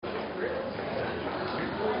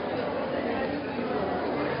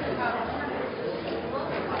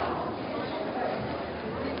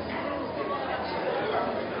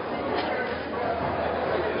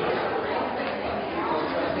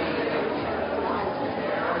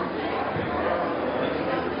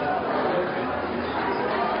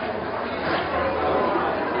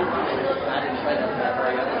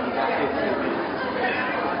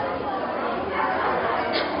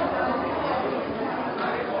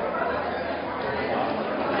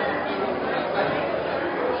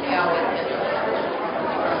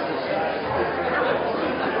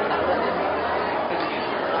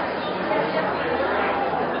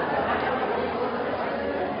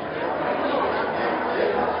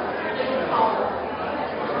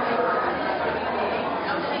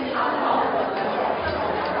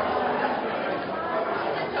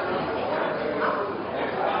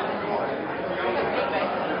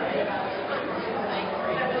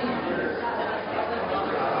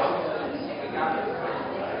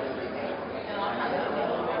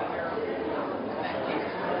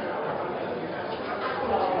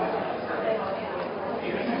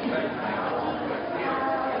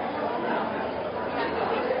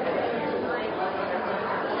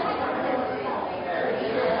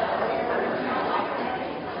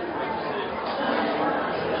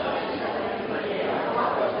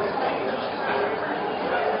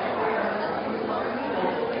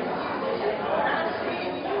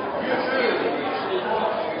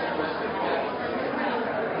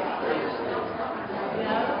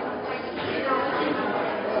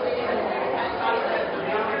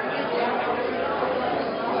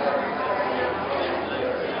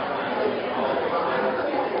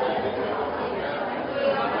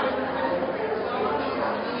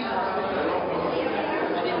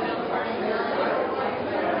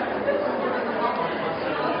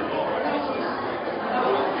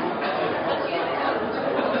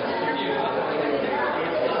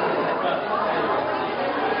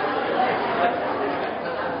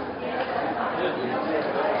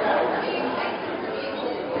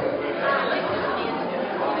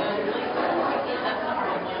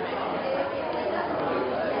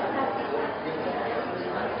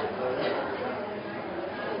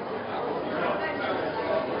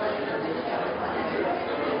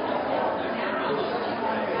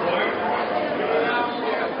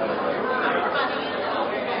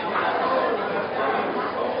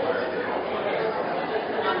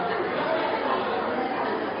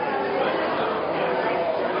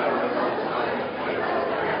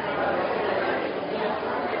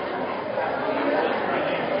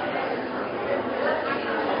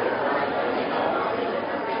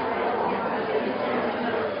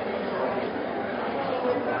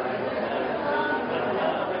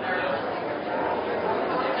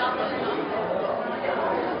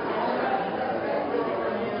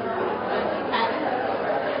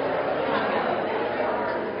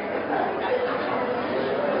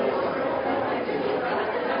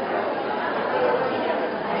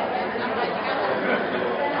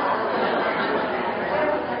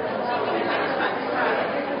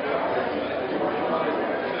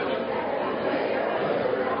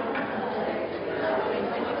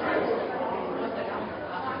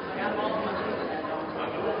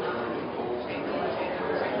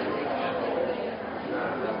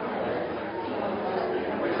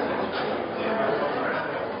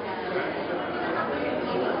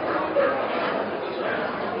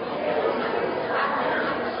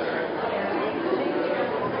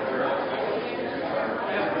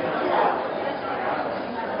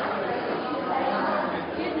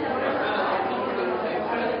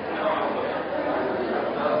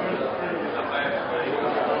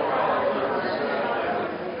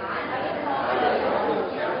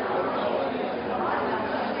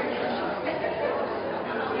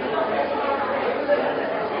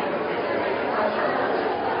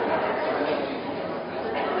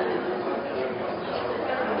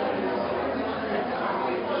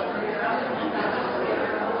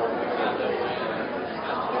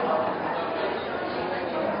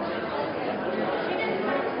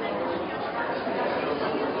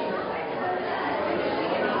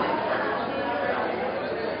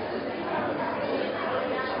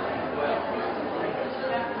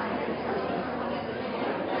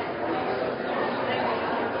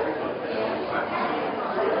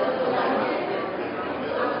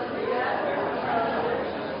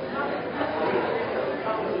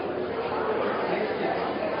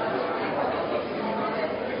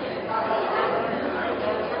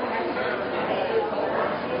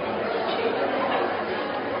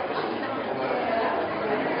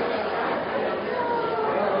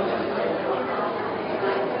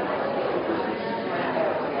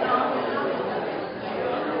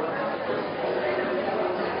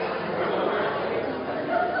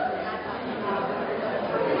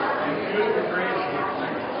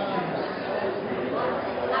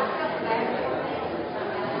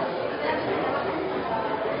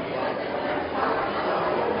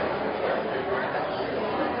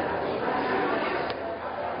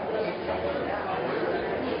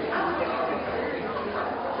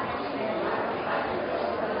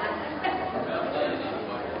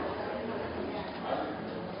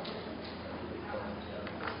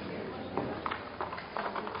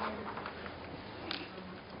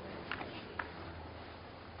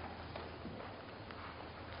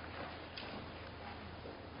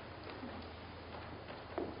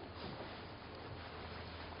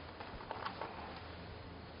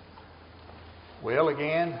Well,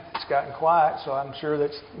 again, it's gotten quiet, so I'm sure that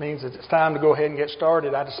means that it's time to go ahead and get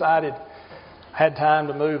started. I decided I had time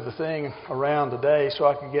to move the thing around today so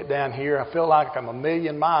I could get down here. I feel like I'm a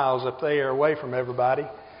million miles up there away from everybody,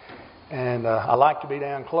 and I like to be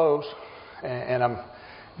down close, and I'm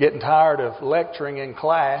getting tired of lecturing in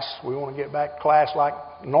class. We want to get back to class like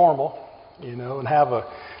normal, and have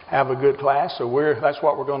a good class. So that's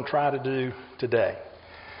what we're going to try to do today.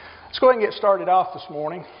 Let's go ahead and get started off this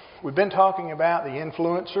morning. We've been talking about the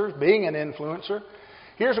influencers, being an influencer.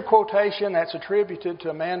 Here's a quotation that's attributed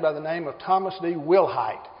to a man by the name of Thomas D.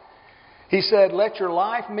 Wilhite. He said, "Let your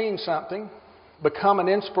life mean something, become an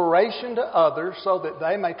inspiration to others so that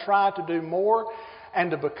they may try to do more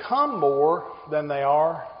and to become more than they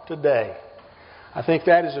are today." I think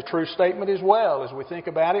that is a true statement as well. As we think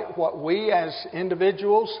about it, what we as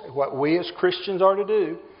individuals, what we as Christians are to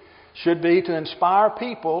do should be to inspire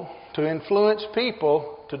people, to influence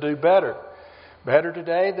people to do better. Better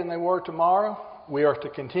today than they were tomorrow. We are to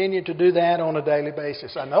continue to do that on a daily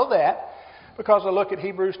basis. I know that because I look at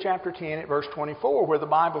Hebrews chapter 10 at verse 24 where the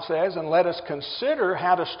Bible says, "And let us consider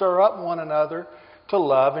how to stir up one another to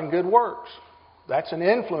love and good works." That's an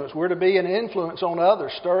influence. We're to be an influence on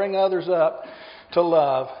others, stirring others up to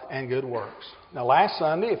love and good works. Now last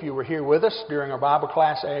Sunday, if you were here with us during our Bible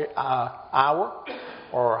class hour,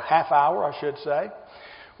 or half hour I should say,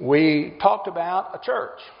 we talked about a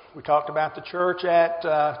church. We talked about the church at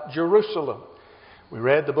Jerusalem. We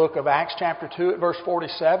read the book of Acts chapter 2 at verse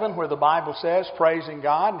 47 where the Bible says, "Praising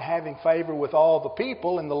God and having favor with all the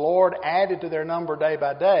people, and the Lord added to their number day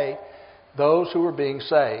by day those who were being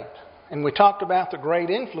saved." And we talked about the great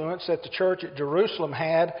influence that the church at Jerusalem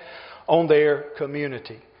had on their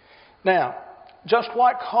community. Now, just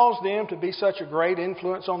what caused them to be such a great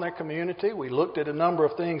influence on their community? We looked at a number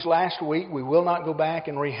of things last week. We will not go back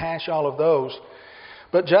and rehash all of those.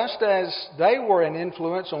 But just as they were an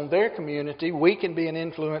influence on their community, we can be an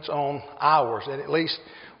influence on ours. And at least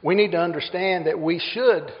we need to understand that we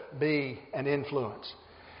should be an influence.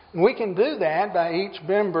 And we can do that by each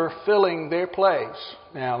member filling their place.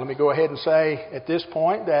 Now, let me go ahead and say at this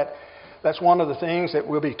point that that's one of the things that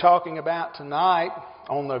we'll be talking about tonight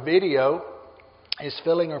on the video, is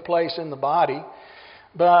filling our place in the body.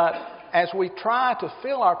 But as we try to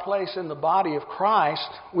fill our place in the body of Christ,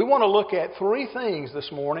 we want to look at three things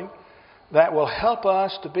this morning that will help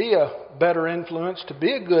us to be a better influence, to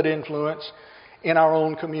be a good influence in our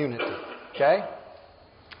own community. Okay?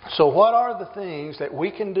 So what are the things that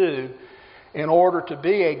we can do in order to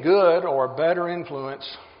be a good or better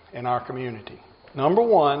influence in our community? Number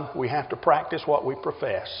one, we have to practice what we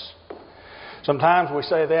profess. Sometimes we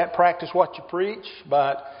say that, practice what you preach,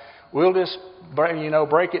 but we'll just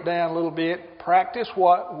break it down a little bit. Practice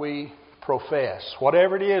what we profess.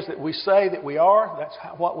 Whatever it is that we say that we are, that's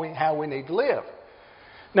how we need to live.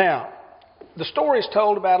 Now, the story is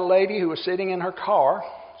told about a lady who was sitting in her car.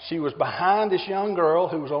 She was behind this young girl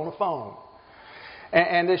who was on the phone.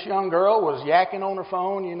 And this young girl was yakking on her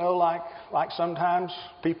phone, like sometimes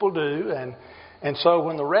people do. And so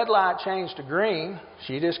when the red light changed to green,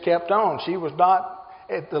 she just kept on. She was not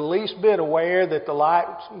at the least bit aware that the light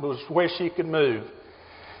was where she could move.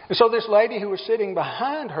 And so this lady who was sitting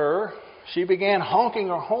behind her, she began honking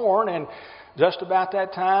her horn, and just about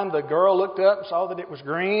that time the girl looked up and saw that it was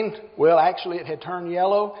green. Well, actually it had turned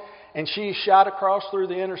yellow, and she shot across through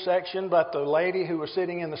the intersection, but the lady who was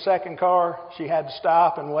sitting in the second car, she had to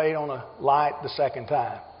stop and wait on a light the second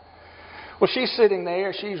time. Well, she's sitting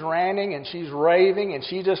there, she's ranting and she's raving, and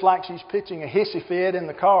she's just like she's pitching a hissy fit in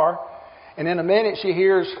the car. And in a minute she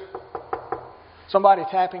hears somebody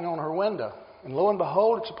tapping on her window. And lo and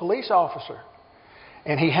behold, it's a police officer.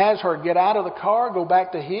 And he has her get out of the car, go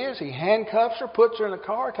back to his. He handcuffs her, puts her in the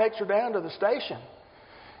car, takes her down to the station.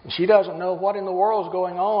 And she doesn't know what in the world is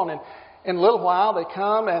going on. And in a little while they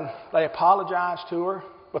come and they apologize to her.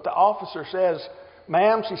 But the officer says,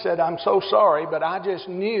 "Ma'am," she said, "I'm so sorry, but I just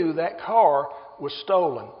knew that car was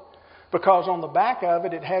stolen." Because on the back of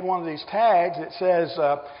it, it had one of these tags that says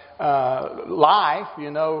life,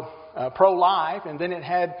 pro-life. And then it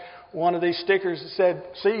had one of these stickers that said,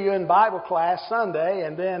 "See you in Bible class Sunday."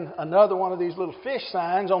 And then another one of these little fish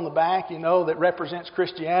signs on the back, that represents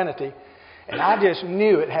Christianity. And I just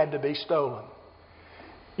knew it had to be stolen.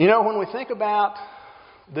 When we think about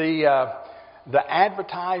the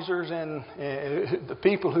advertisers and the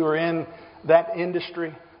people who are in that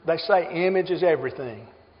industry, they say image is everything.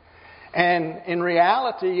 And in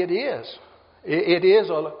reality, it is. It is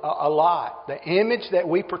a lot. The image that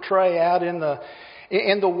we portray out in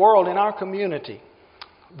the world, in our community,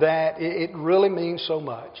 that it really means so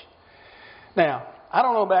much. Now, I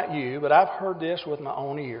don't know about you, but I've heard this with my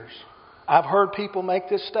own ears. I've heard people make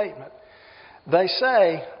this statement. They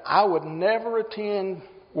say, I would never attend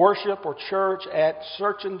worship or church at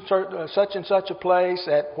such and such a place,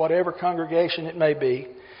 at whatever congregation it may be,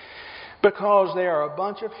 because there are a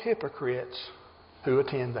bunch of hypocrites who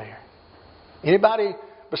attend there. Anybody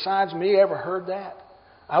besides me ever heard that?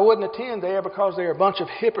 I wouldn't attend there because there are a bunch of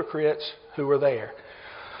hypocrites who are there.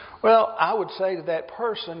 Well, I would say to that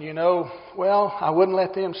person, I wouldn't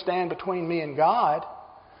let them stand between me and God,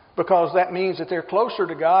 because that means that they're closer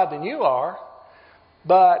to God than you are.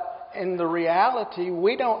 But in the reality,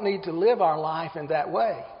 we don't need to live our life in that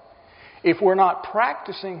way. If we're not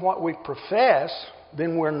practicing what we profess,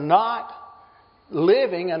 then we're not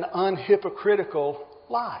living an unhypocritical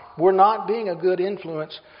life. We're not being a good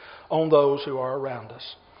influence on those who are around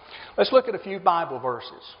us. Let's look at a few Bible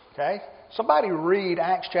verses, okay? Somebody read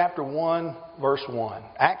Acts chapter 1, verse 1.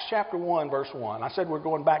 Acts chapter 1, verse 1. I said we're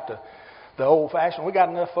going back to the old-fashioned. We got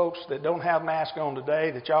enough folks that don't have masks on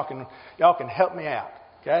today that y'all can help me out,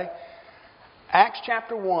 okay? Acts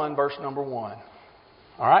chapter 1, verse number 1.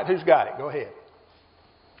 All right, who's got it? Go ahead.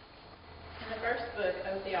 In the first book,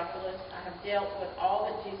 O Theophilus, I have dealt with all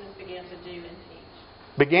that Jesus began to do and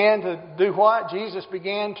teach. Began to do what? Jesus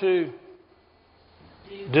began to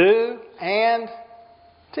do and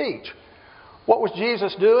teach. What was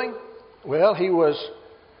Jesus doing? Well, He was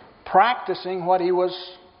practicing what He was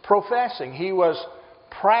professing. He was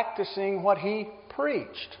practicing what He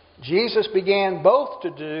preached. Jesus began both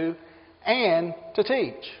to do and to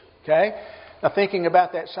teach. Okay? Now, thinking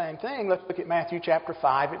about that same thing, let's look at Matthew chapter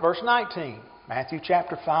 5 at verse 19. Matthew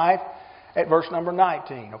chapter 5 at verse number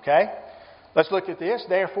 19. Okay? Let's look at this.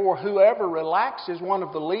 Therefore, whoever relaxes one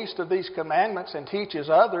of the least of these commandments and teaches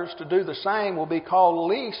others to do the same will be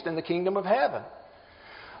called least in the kingdom of heaven.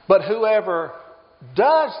 But whoever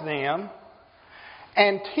does them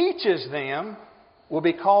and teaches them will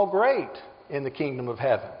be called great in the kingdom of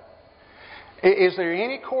heaven. Is there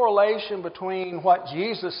any correlation between what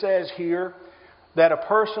Jesus says here, that a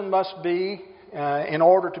person must be in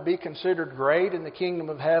order to be considered great in the kingdom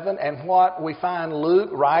of heaven, and what we find Luke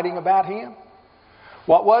writing about Him?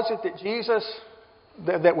 What was it that Jesus,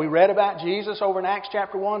 that we read about Jesus over in Acts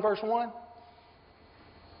chapter 1, verse 1?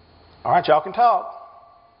 All right, y'all can talk.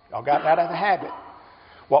 Y'all got that out of the habit.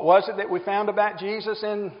 What was it that we found about Jesus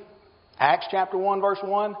in Acts chapter 1, verse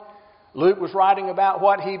 1? Luke was writing about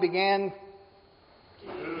what He began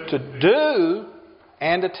to do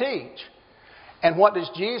and to teach. And what does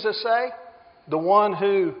Jesus say? The one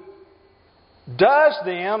who does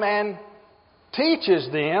them and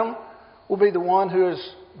teaches them will be the one who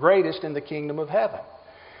is greatest in the kingdom of heaven.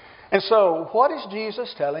 And so, what is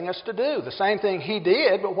Jesus telling us to do? The same thing He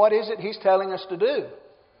did, but what is it He's telling us to do?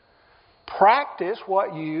 Practice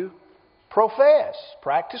what you profess.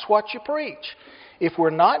 Practice what you preach. If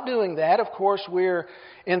we're not doing that, of course, we're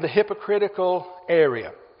in the hypocritical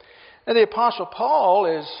area. Now, the Apostle Paul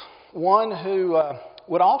is one who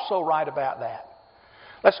would also write about that.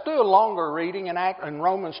 Let's do a longer reading in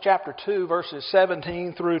Romans chapter 2, verses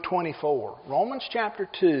 17 through 24. Romans chapter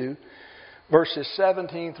 2, verses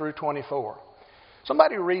 17 through 24.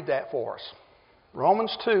 Somebody read that for us.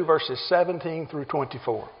 Romans 2, verses 17 through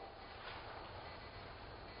 24.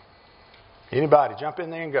 Anybody, jump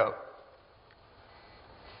in there and go.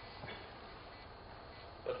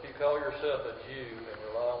 But if you call yourself a Jew and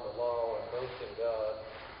rely on the law and boast in God,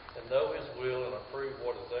 and know His will and approve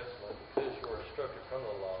what is excellent, because you are instructed from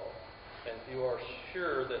the law, and you are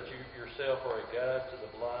sure that you yourself are a guide to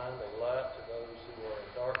the blind, a light to those who are in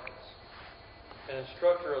darkness, an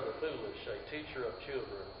instructor of the foolish, a teacher of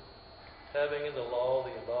children, having in the law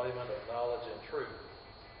the embodiment of knowledge and truth.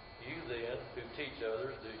 You then, who teach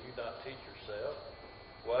others, do you not teach yourself?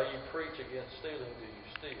 While you preach against stealing, do you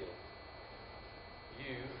steal?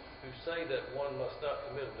 You, who say that one must not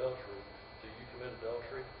commit adultery, do you commit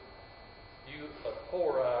adultery? You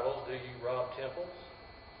abhor idols, do you rob temples?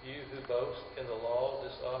 You who boast in the law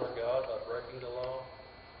dishonor God by breaking the law?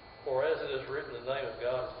 For as it is written, the name of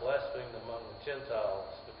God is blasphemed among the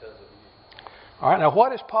Gentiles because of you. All right, now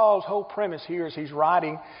what is Paul's whole premise here as he's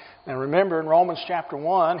writing? And remember, in Romans chapter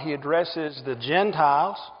 1, he addresses the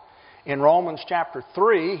Gentiles. In Romans chapter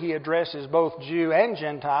 3, he addresses both Jew and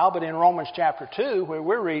Gentile. But in Romans chapter 2, where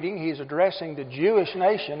we're reading, he's addressing the Jewish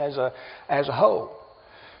nation as a whole.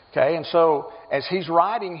 Okay, and so as he's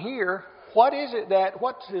writing here,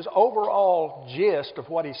 what's his overall gist of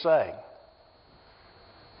what he's saying?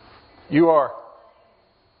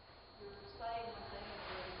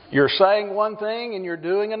 You're saying one thing and you're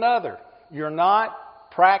doing another. You're not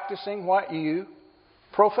practicing what you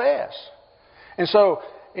profess. And so,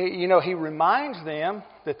 he reminds them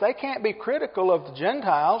that they can't be critical of the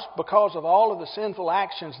Gentiles because of all of the sinful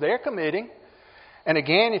actions they're committing. And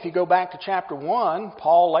again, if you go back to chapter 1,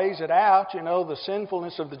 Paul lays it out, the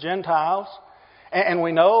sinfulness of the Gentiles. And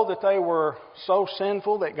we know that they were so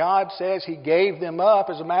sinful that God says He gave them up.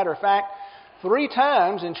 As a matter of fact, 3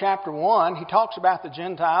 times in chapter 1, He talks about the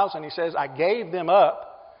Gentiles and He says, I gave them up.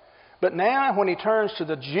 But now when He turns to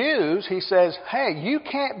the Jews, He says, hey, you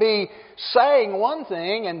can't be saying one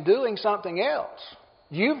thing and doing something else.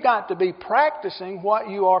 You've got to be practicing what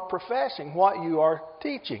you are professing, what you are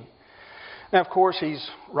teaching. Now, of course, He's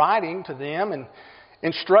writing to them and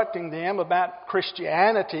instructing them about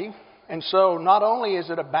Christianity. And so not only is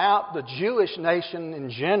it about the Jewish nation in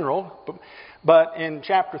general, but in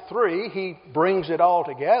chapter 3, He brings it all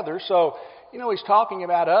together. So, He's talking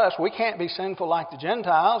about us. We can't be sinful like the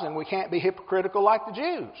Gentiles, and we can't be hypocritical like the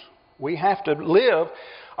Jews. We have to live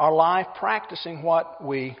our life practicing what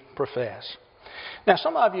we profess. Now,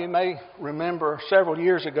 some of you may remember several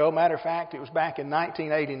years ago, matter of fact, it was back in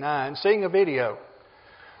 1989, seeing a video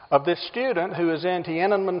of this student who is in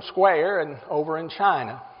Tiananmen Square and over in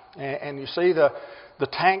China. And you see the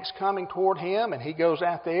tanks coming toward him, and he goes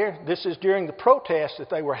out there. This is during the protests that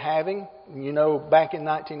they were having, back in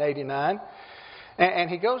 1989. And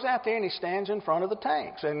he goes out there and he stands in front of the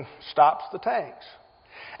tanks and stops the tanks.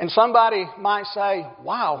 And somebody might say,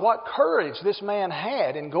 wow, what courage this man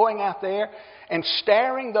had in going out there and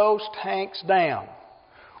staring those tanks down.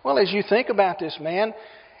 Well, as you think about this man,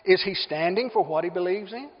 is he standing for what he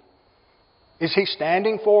believes in? Is he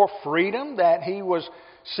standing for freedom that he was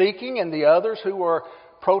seeking and the others who were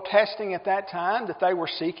protesting at that time that they were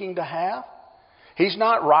seeking to have? He's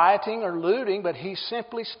not rioting or looting, but he's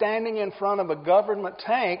simply standing in front of a government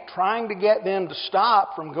tank trying to get them to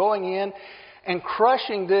stop from going in and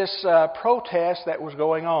crushing this protest that was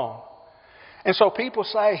going on. And so people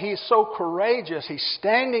say he's so courageous, he's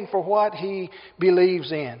standing for what he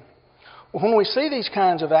believes in. Well, when we see these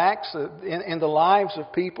kinds of acts in the lives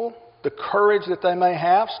of people, the courage that they may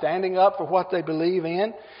have, standing up for what they believe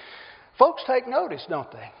in, folks take notice,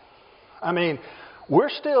 don't they? I mean, we're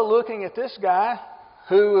still looking at this guy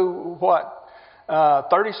who,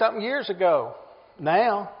 30-something years ago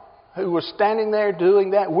now, who was standing there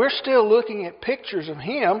doing that. We're still looking at pictures of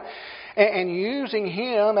him and using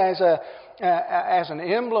him as an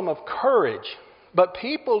emblem of courage. But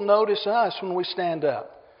people notice us when we stand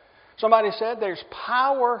up. Somebody said there's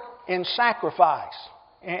power in sacrifice.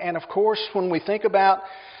 And of course, when we think about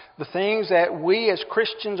the things that we as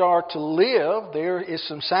Christians are to live, there is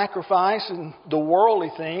some sacrifice in the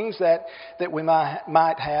worldly things that we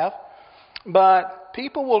might have. But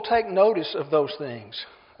people will take notice of those things.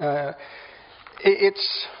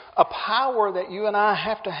 It's a power that you and I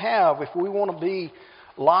have to have if we want to be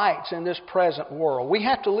lights in this present world. We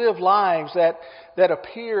have to live lives that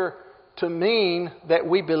appear to mean that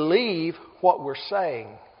we believe what we're saying,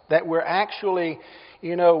 that we're actually,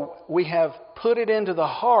 we have put it into the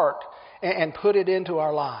heart and put it into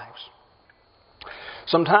our lives.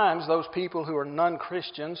 Sometimes those people who are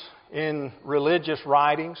non-Christians in religious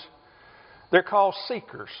writings, they're called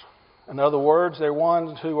seekers. In other words, they're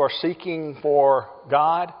ones who are seeking for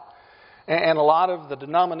God. And a lot of the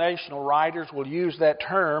denominational writers will use that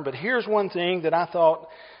term. But here's one thing that I thought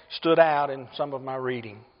stood out in some of my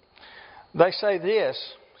reading. They say this: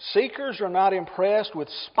 seekers are not impressed with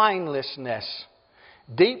spinelessness.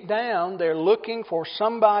 Deep down, they're looking for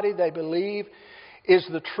somebody they believe is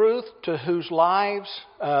the truth, to whose lives,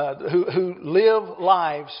 who live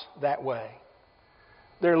lives that way.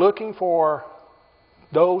 They're looking for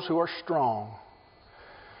those who are strong.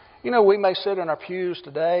 We may sit in our pews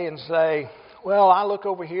today and say, well, I look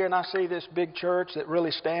over here and I see this big church that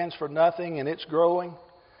really stands for nothing and it's growing.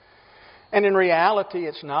 And in reality,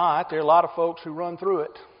 it's not. There are a lot of folks who run through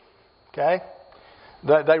it. Okay?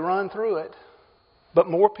 They run through it. But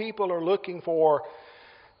more people are looking for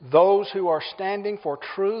those who are standing for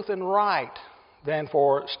truth and right than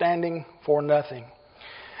for standing for nothing.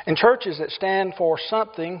 And churches that stand for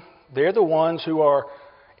something, they're the ones who are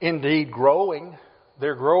indeed growing.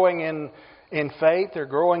 They're growing in faith. They're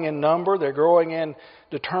growing in number. They're growing in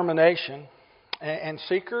determination. And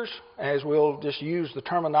seekers, as we'll just use the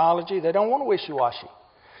terminology, they don't want wishy-washy.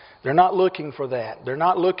 They're not looking for that. They're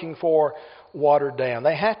not looking for watered down.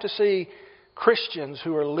 They have to see Christians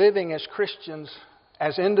who are living as Christians,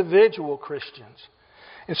 as individual Christians.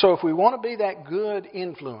 And so if we want to be that good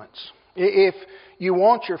influence, if you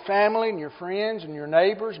want your family and your friends and your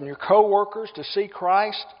neighbors and your co-workers to see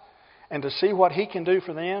Christ and to see what He can do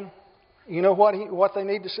for them, you know what they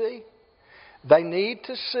need to see? They need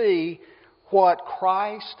to see what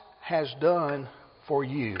Christ has done for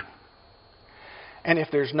you. And if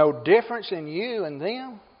there's no difference in you and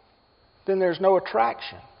them, then there's no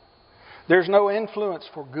attraction. There's no influence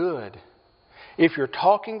for good. If you're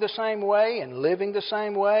talking the same way and living the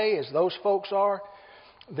same way as those folks are,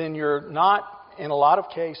 then you're not, in a lot of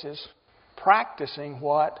cases, practicing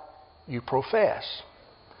what you profess.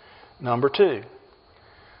 Number 2,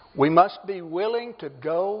 we must be willing to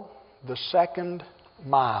go the second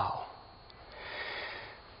mile.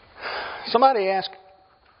 Somebody asked,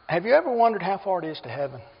 have you ever wondered how far it is to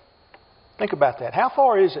heaven? Think about that. How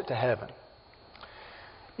far is it to heaven?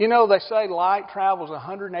 You know, they say light travels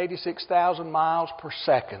 186,000 miles per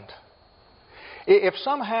second. If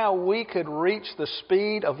somehow we could reach the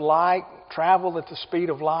speed of light, travel at the speed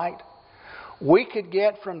of light, we could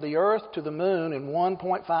get from the earth to the moon in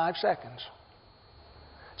 1.5 seconds.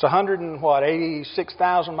 It's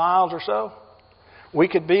 186,000 miles or so. We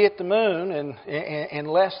could be at the moon in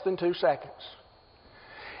less than 2 seconds.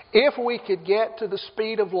 If we could get to the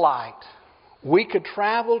speed of light, we could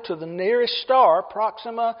travel to the nearest star,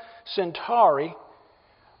 Proxima Centauri.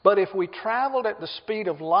 But if we traveled at the speed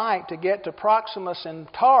of light to get to Proxima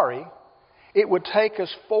Centauri, it would take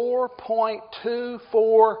us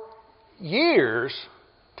 4.24 years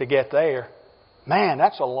to get there. Man,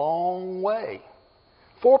 that's a long way.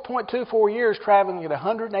 4.24 years traveling at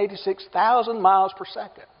 186,000 miles per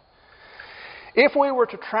second. If we were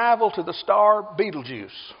to travel to the star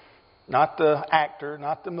Betelgeuse, not the actor,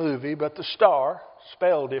 not the movie, but the star,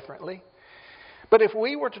 spelled differently. But if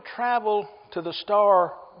we were to travel to the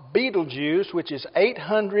star Betelgeuse, which is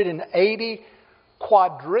 880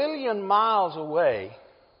 quadrillion miles away,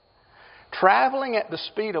 traveling at the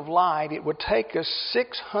speed of light, it would take us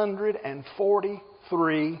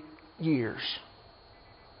 643 years.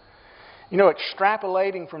 You know,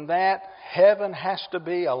 extrapolating from that, heaven has to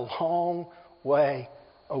be a long way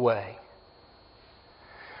away.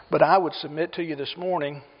 But I would submit to you this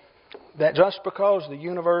morning that just because the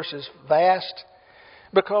universe is vast,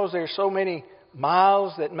 because there's so many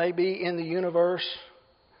miles that may be in the universe,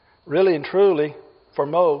 really and truly, for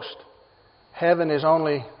most, heaven is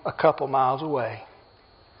only a couple miles away.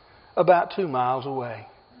 About 2 miles away.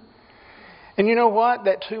 And you know what?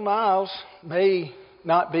 That 2 miles may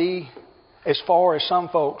not be as far as some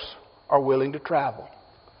folks are willing to travel.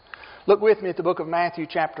 Look with me at the book of Matthew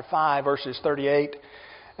chapter 5, verses 38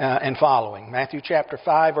 and following. Matthew chapter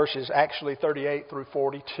 5, verses actually 38 through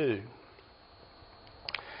 42.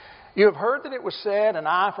 You have heard that it was said, an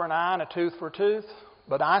eye for an eye and a tooth for a tooth.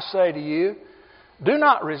 But I say to you, do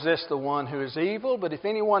not resist the one who is evil, but if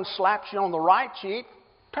anyone slaps you on the right cheek,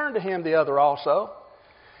 turn to him the other also.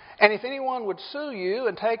 And if anyone would sue you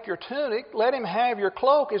and take your tunic, let him have your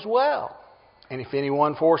cloak as well. And if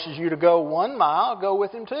anyone forces you to go 1 mile, go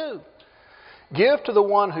with him 2. Give to the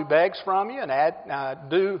one who begs from you, and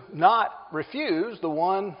do not refuse the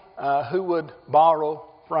one who would borrow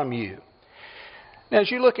from you. Now, as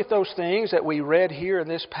you look at those things that we read here in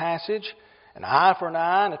this passage, an eye for an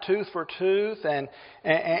eye and a tooth for a tooth, and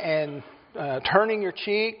turning your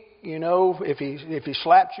cheek, you know, if he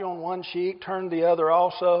slaps you on one cheek, turn the other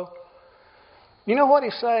also. You know what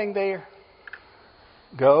he's saying there?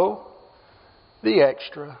 Go the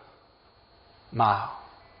extra mile.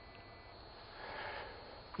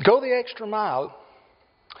 Go the extra mile.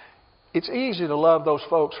 It's easy to love those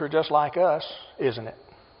folks who are just like us, isn't it?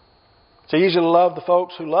 It's easy to love the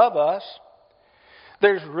folks who love us.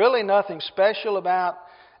 There's really nothing special about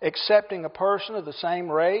accepting a person of the same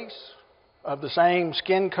race, of the same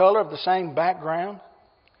skin color, of the same background.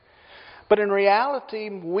 But in reality,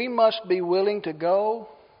 we must be willing to go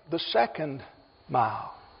the second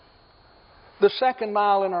mile. The second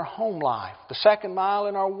mile in our home life, the second mile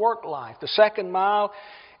in our work life, the second mile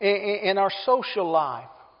in our social life,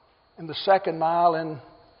 and the second mile in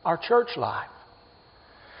our church life.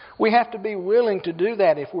 We have to be willing to do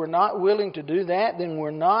that. If we're not willing to do that, then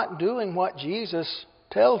we're not doing what Jesus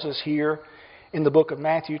tells us here in the book of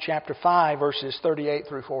Matthew chapter 5, verses 38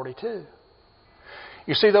 through 42.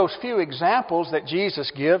 You see, those few examples that Jesus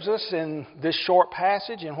gives us in this short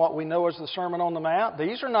passage in what we know as the Sermon on the Mount,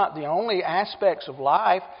 these are not the only aspects of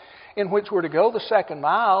life in which we're to go the second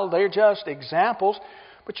mile. They're just examples.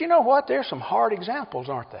 But you know what? There's some hard examples,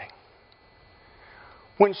 aren't they?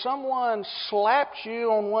 When someone slaps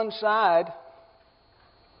you on one side,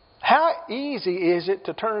 how easy is it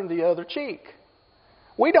to turn the other cheek?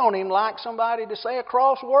 We don't even like somebody to say a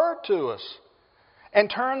cross word to us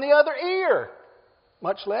and turn the other ear,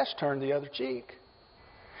 much less turn the other cheek.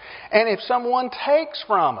 And if someone takes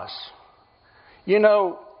from us, you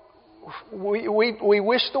know, we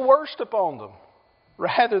wish the worst upon them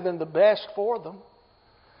rather than the best for them.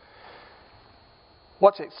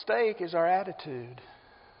 What's at stake is our attitude.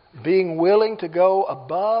 Being willing to go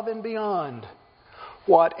above and beyond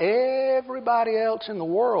what everybody else in the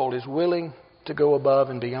world is willing to go above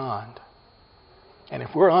and beyond. And if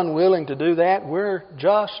we're unwilling to do that, we're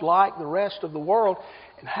just like the rest of the world.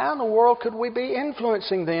 And how in the world could we be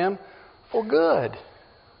influencing them for good?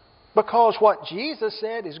 Because what Jesus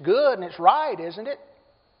said is good and it's right, isn't it?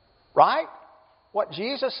 Right? What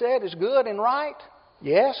Jesus said is good and right?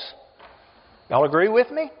 Yes? Y'all agree with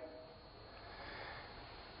me?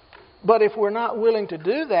 But if we're not willing to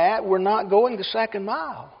do that, we're not going the second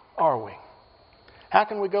mile, are we? How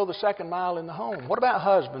can we go the second mile in the home? What about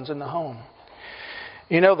husbands in the home?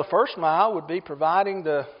 You know, the first mile would be providing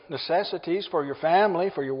the necessities for your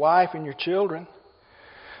family, for your wife and your children.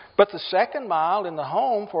 But the second mile in the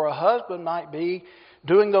home for a husband might be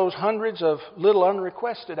doing those hundreds of little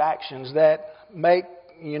unrequested actions that make,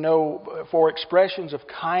 for expressions of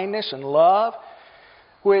kindness and love,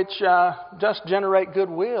 which just generate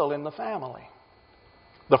goodwill in the family.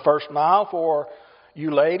 The first mile for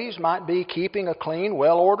you ladies might be keeping a clean,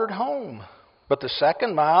 well-ordered home. But the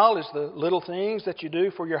second mile is the little things that you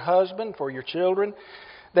do for your husband, for your children,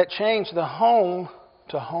 that change the home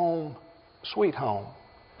to home, sweet home.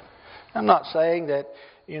 I'm not saying that,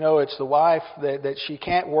 it's the wife that she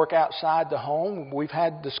can't work outside the home. We've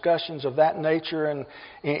had discussions of that nature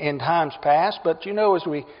in times past. But,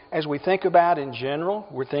 as we think about in general,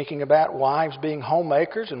 we're thinking about wives being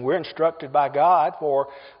homemakers, and we're instructed by God for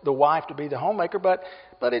the wife to be the homemaker. But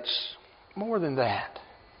it's more than that.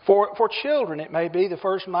 For children, it may be the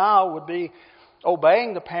first mile would be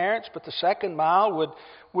obeying the parents, but the second mile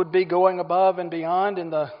would be going above and beyond in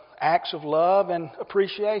the acts of love and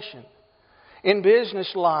appreciation. In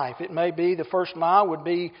business life, it may be the first mile would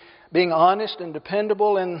be being honest and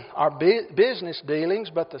dependable in our business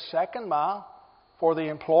dealings, but the second mile for the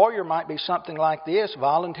employer might be something like this: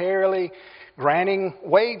 voluntarily granting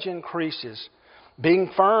wage increases,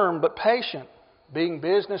 being firm but patient, being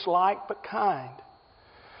businesslike but kind.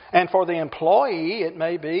 And for the employee, it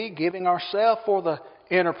may be giving ourselves for the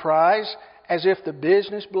enterprise as if the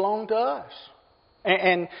business belonged to us.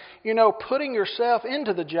 And putting yourself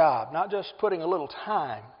into the job, not just putting a little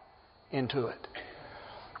time into it.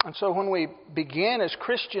 And so when we begin as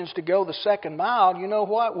Christians to go the second mile, you know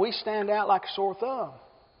what? We stand out like a sore thumb.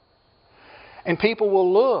 And people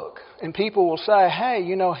will look and people will say, hey,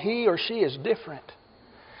 he or she is different.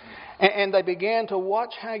 And they begin to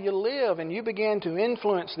watch how you live, and you begin to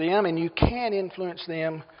influence them, and you can influence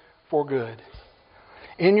them for good.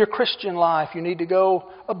 In your Christian life, you need to go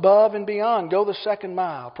above and beyond. Go the second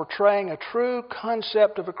mile, portraying a true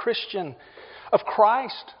concept of a Christian, of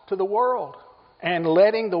Christ to the world, and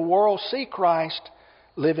letting the world see Christ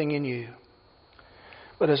living in you.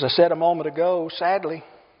 But as I said a moment ago, sadly,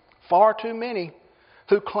 far too many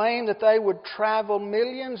who claim that they would travel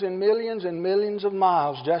millions and millions and millions of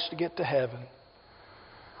miles just to get to heaven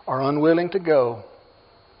are unwilling to go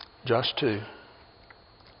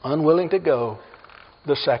unwilling to go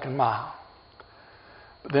the second mile.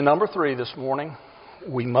 But then number 3 this morning,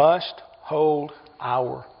 we must hold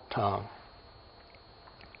our tongue.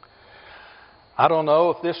 I don't know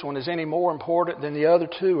if this one is any more important than the other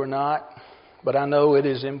two or not, but I know it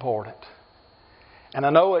is important. And I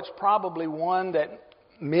know it's probably one that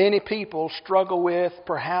many people struggle with,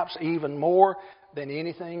 perhaps even more than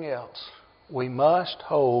anything else. We must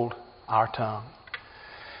hold our tongue.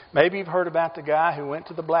 Maybe you've heard about the guy who went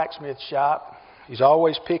to the blacksmith shop. He's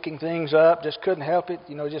always picking things up, just couldn't help it.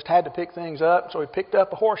 Just had to pick things up. So he picked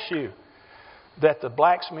up a horseshoe that the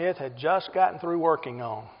blacksmith had just gotten through working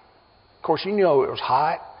on. Of course, it was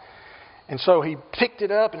hot. And so he picked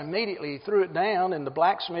it up and immediately threw it down. And the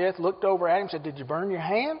blacksmith looked over at him and said, "Did you burn your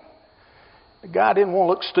hand?" The guy didn't want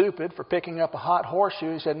to look stupid for picking up a hot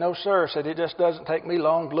horseshoe. He said, "No, sir." He said, "It just doesn't take me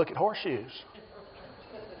long to look at horseshoes."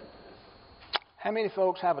 How many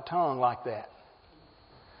folks have a tongue like that?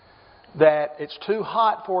 That it's too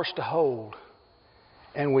hot for us to hold,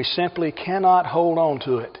 and we simply cannot hold on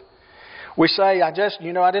to it. We say, I just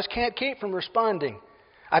can't keep from responding.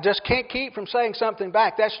 I just can't keep from saying something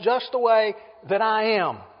back. That's just the way that I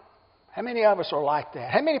am. How many of us are like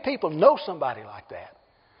that? How many people know somebody like that?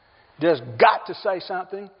 Just got to say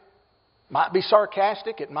something. Might be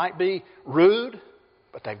sarcastic, it might be rude,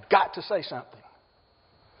 but they've got to say something.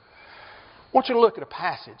 I want you to look at a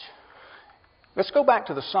passage. Let's go back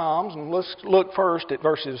to the Psalms and let's look first at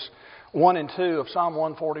verses 1 and 2 of Psalm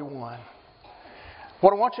 141.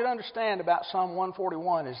 What I want you to understand about Psalm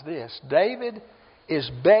 141 is this. David is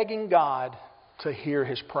begging God to hear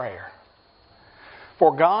his prayer.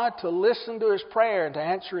 For God to listen to his prayer and to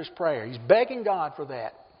answer his prayer. He's begging God for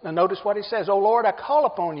that. Now notice what he says. O Lord, I call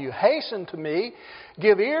upon you. Hasten to me.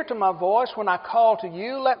 Give ear to my voice when I call to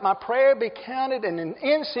you. Let my prayer be counted in an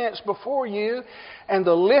incense before you, and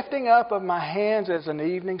the lifting up of my hands as an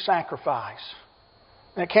evening sacrifice.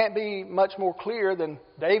 And it can't be much more clear than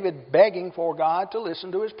David begging for God to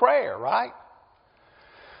listen to his prayer, right?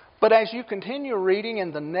 But as you continue reading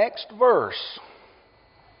in the next verse,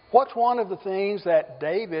 what's one of the things that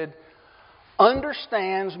David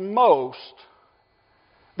understands most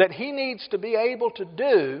that he needs to be able to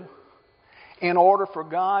do in order for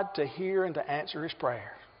God to hear and to answer his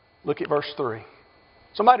prayer? Look at verse 3.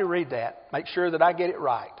 Somebody read that. Make sure that I get it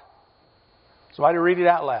right. Somebody read it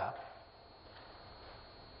out loud.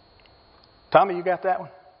 Tommy, you got that one?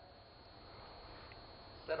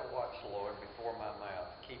 Set a watch, Lord, before my mouth.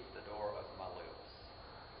 Keep the door of my lips.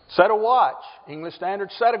 Set a watch. English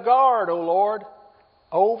Standard. Set a guard, O Lord,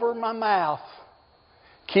 over my mouth.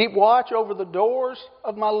 Keep watch over the doors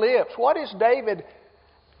of my lips. What is David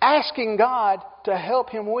asking God to help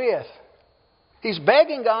him with? He's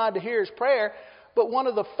begging God to hear his prayer, but one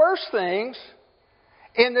of the first things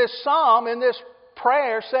in this psalm, in this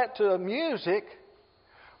prayer set to music,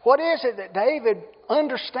 what is it that David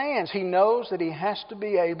understands? He knows that he has to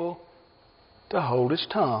be able to hold his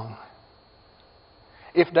tongue.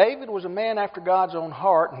 If David was a man after God's own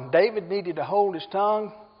heart, and David needed to hold his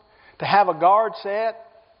tongue, to have a guard set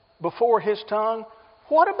before his tongue,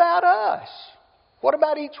 what about us? What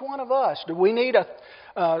about each one of us? Do we need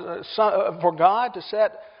for God to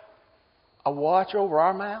set a watch over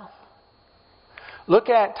our mouth? Look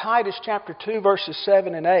at Titus chapter 2, verses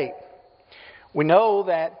 7 and 8. We know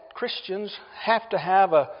that Christians have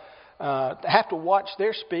to watch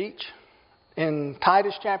their speech. In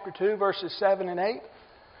Titus chapter 2, verses 7 and 8.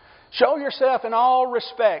 Show yourself in all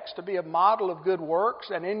respects to be a model of good works,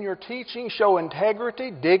 and in your teaching show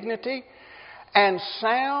integrity, dignity, and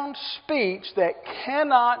sound speech that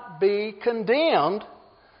cannot be condemned,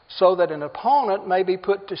 so that an opponent may be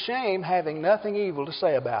put to shame, having nothing evil to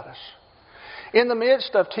say about us. In the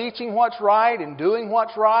midst of teaching what's right and doing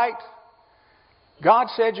what's right, God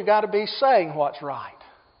said you got to be saying what's right.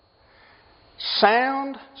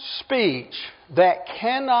 Sound speech that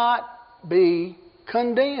cannot be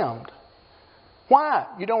condemned. Why?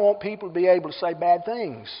 You don't want people to be able to say bad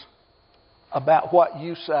things about what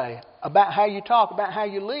you say, about how you talk, about how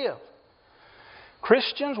you live.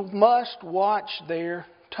 Christians must watch their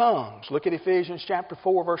tongues. Look at Ephesians chapter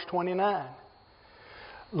 4, verse 29.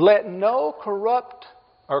 Let no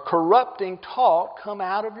corrupting talk come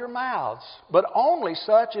out of your mouths, but only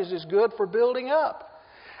such as is good for building up,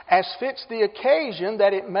 as fits the occasion,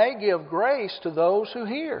 that it may give grace to those who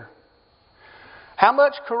hear. How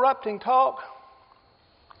much corrupting talk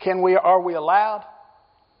are we allowed?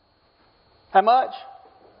 How much?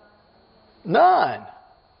 None.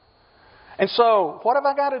 And so, what have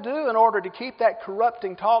I got to do in order to keep that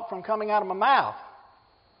corrupting talk from coming out of my mouth?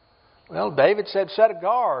 Well, David said, set a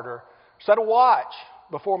guard or set a watch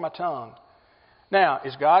before my tongue. Now,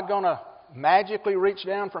 is God going to magically reach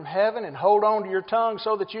down from heaven and hold on to your tongue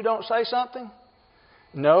so that you don't say something?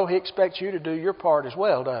 No, He expects you to do your part as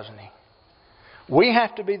well, doesn't He? We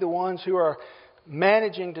have to be the ones who are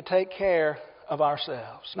managing to take care of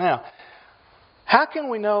ourselves. Now, how can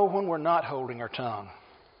we know when we're not holding our tongue?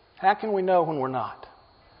 How can we know when we're not?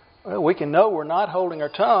 Well, we can know we're not holding our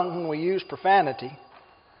tongue when we use profanity.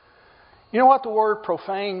 You know what the word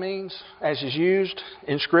profane means as is used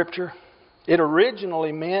in Scripture? It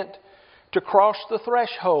originally meant to cross the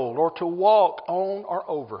threshold or to walk on or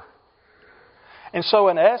over. And so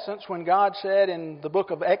in essence, when God said in the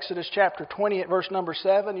book of Exodus chapter 20 at verse number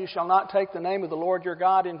 7, you shall not take the name of the Lord your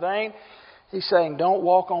God in vain, He's saying, don't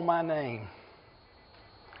walk on my name.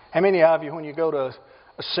 How many of you, when you go to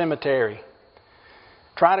a cemetery,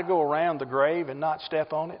 try to go around the grave and not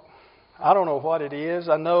step on it? I don't know what it is.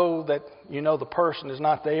 I know that the person is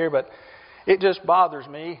not there, but it just bothers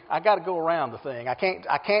me. I got to go around the thing. I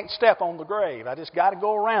can't step on the grave. I just got to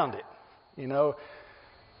go around it,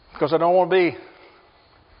 because I don't want to be,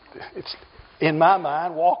 it's in my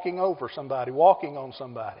mind, walking over somebody, walking on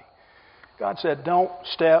somebody. God said, don't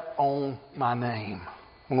step on my name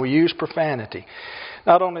when we use profanity.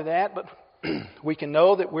 Not only that, but we can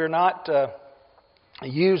know that we're not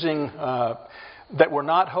that we're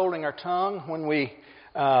not holding our tongue when we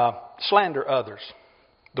slander others.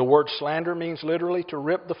 The word slander means literally to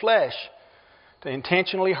rip the flesh, to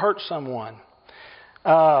intentionally hurt someone.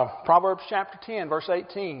 Proverbs chapter 10, verse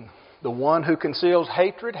 18. The one who conceals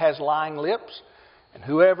hatred has lying lips, and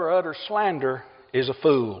whoever utters slander is a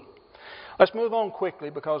fool. Let's move on quickly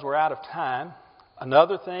because we're out of time.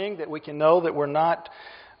 Another thing that we can know that we're not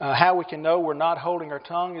how we can know we're not holding our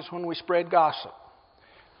tongue is when we spread gossip.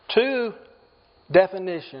 2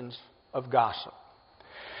 definitions of gossip.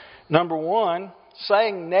 Number 1,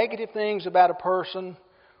 saying negative things about a person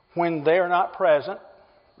when they're not present.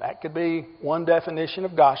 That could be one definition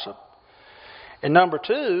of gossip. And number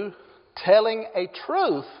 2, telling a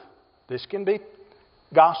truth. This can be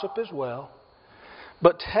gossip as well.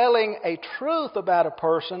 But telling a truth about a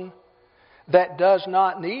person that does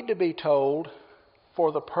not need to be told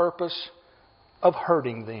for the purpose of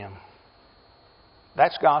hurting them.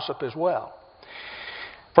 That's gossip as well.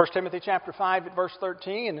 1 Timothy chapter 5 at verse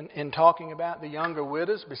 13, in talking about the younger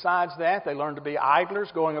widows, besides that, they learned to be idlers,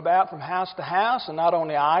 going about from house to house, and not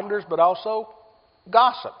only idlers, but also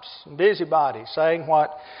gossips and busybodies, saying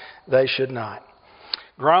what they should not.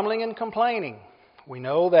 Grumbling and complaining. We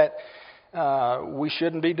know that we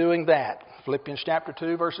shouldn't be doing that. Philippians chapter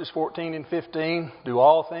 2, verses 14 and 15, do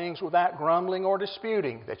all things without grumbling or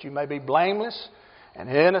disputing, that you may be blameless and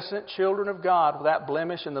innocent children of God, without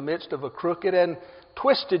blemish in the midst of a crooked and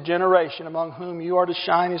twisted generation, among whom you are to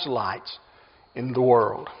shine as lights in the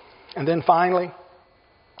world. And then finally,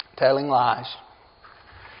 telling lies.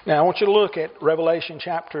 Now I want you to look at Revelation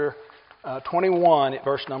chapter 21 at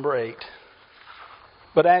verse number 8.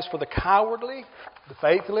 But as for the cowardly, the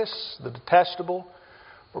faithless, the detestable,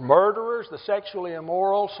 for murderers, the sexually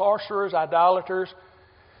immoral, sorcerers, idolaters.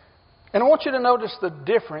 And I want you to notice the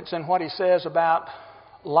difference in what he says about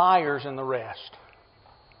liars and the rest.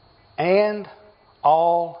 And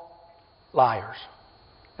all liars.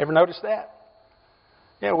 Ever notice that?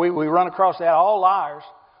 Yeah, we run across that, all liars.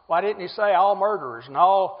 Why didn't he say all murderers and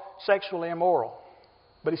all sexually immoral?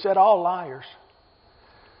 But he said all liars.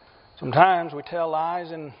 Sometimes we tell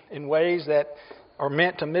lies in ways that are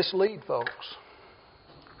meant to mislead folks.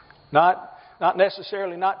 Not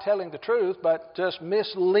necessarily not telling the truth, but just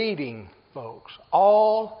misleading folks.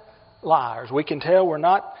 All liars. We can tell we're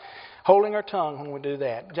not holding our tongue when we do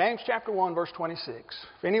that. James chapter 1, verse 26.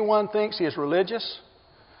 If anyone thinks he is religious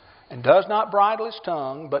and does not bridle his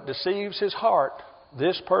tongue, but deceives his heart,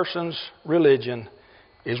 this person's religion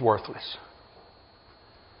is worthless.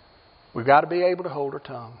 We've got to be able to hold our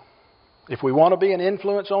tongue. If we want to be an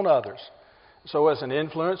influence on others. So as an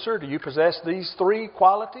influencer, do you possess these 3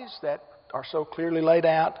 qualities that are so clearly laid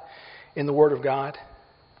out in the Word of God?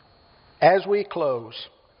 As we close,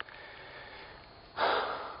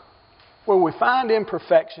 where we find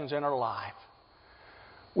imperfections in our life,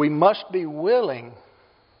 we must be willing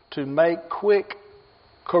to make quick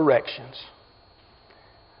corrections.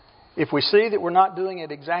 If we see that we're not doing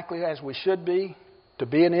it exactly as we should be, to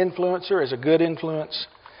be an influencer, as a good influence,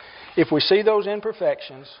 if we see those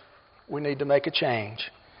imperfections, we need to make a change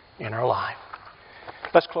in our life.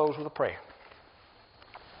 Let's close with a prayer.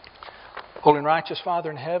 Holy and righteous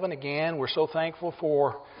Father in heaven, again, we're so thankful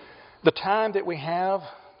for the time that we have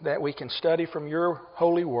that we can study from your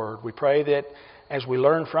holy word. We pray that as we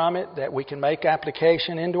learn from it, that we can make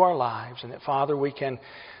application into our lives, and that, Father, we can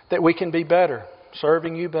be better,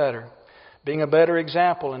 serving you better, being a better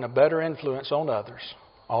example and a better influence on others.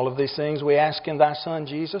 All of these things we ask in thy Son,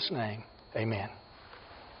 Jesus' name. Amen.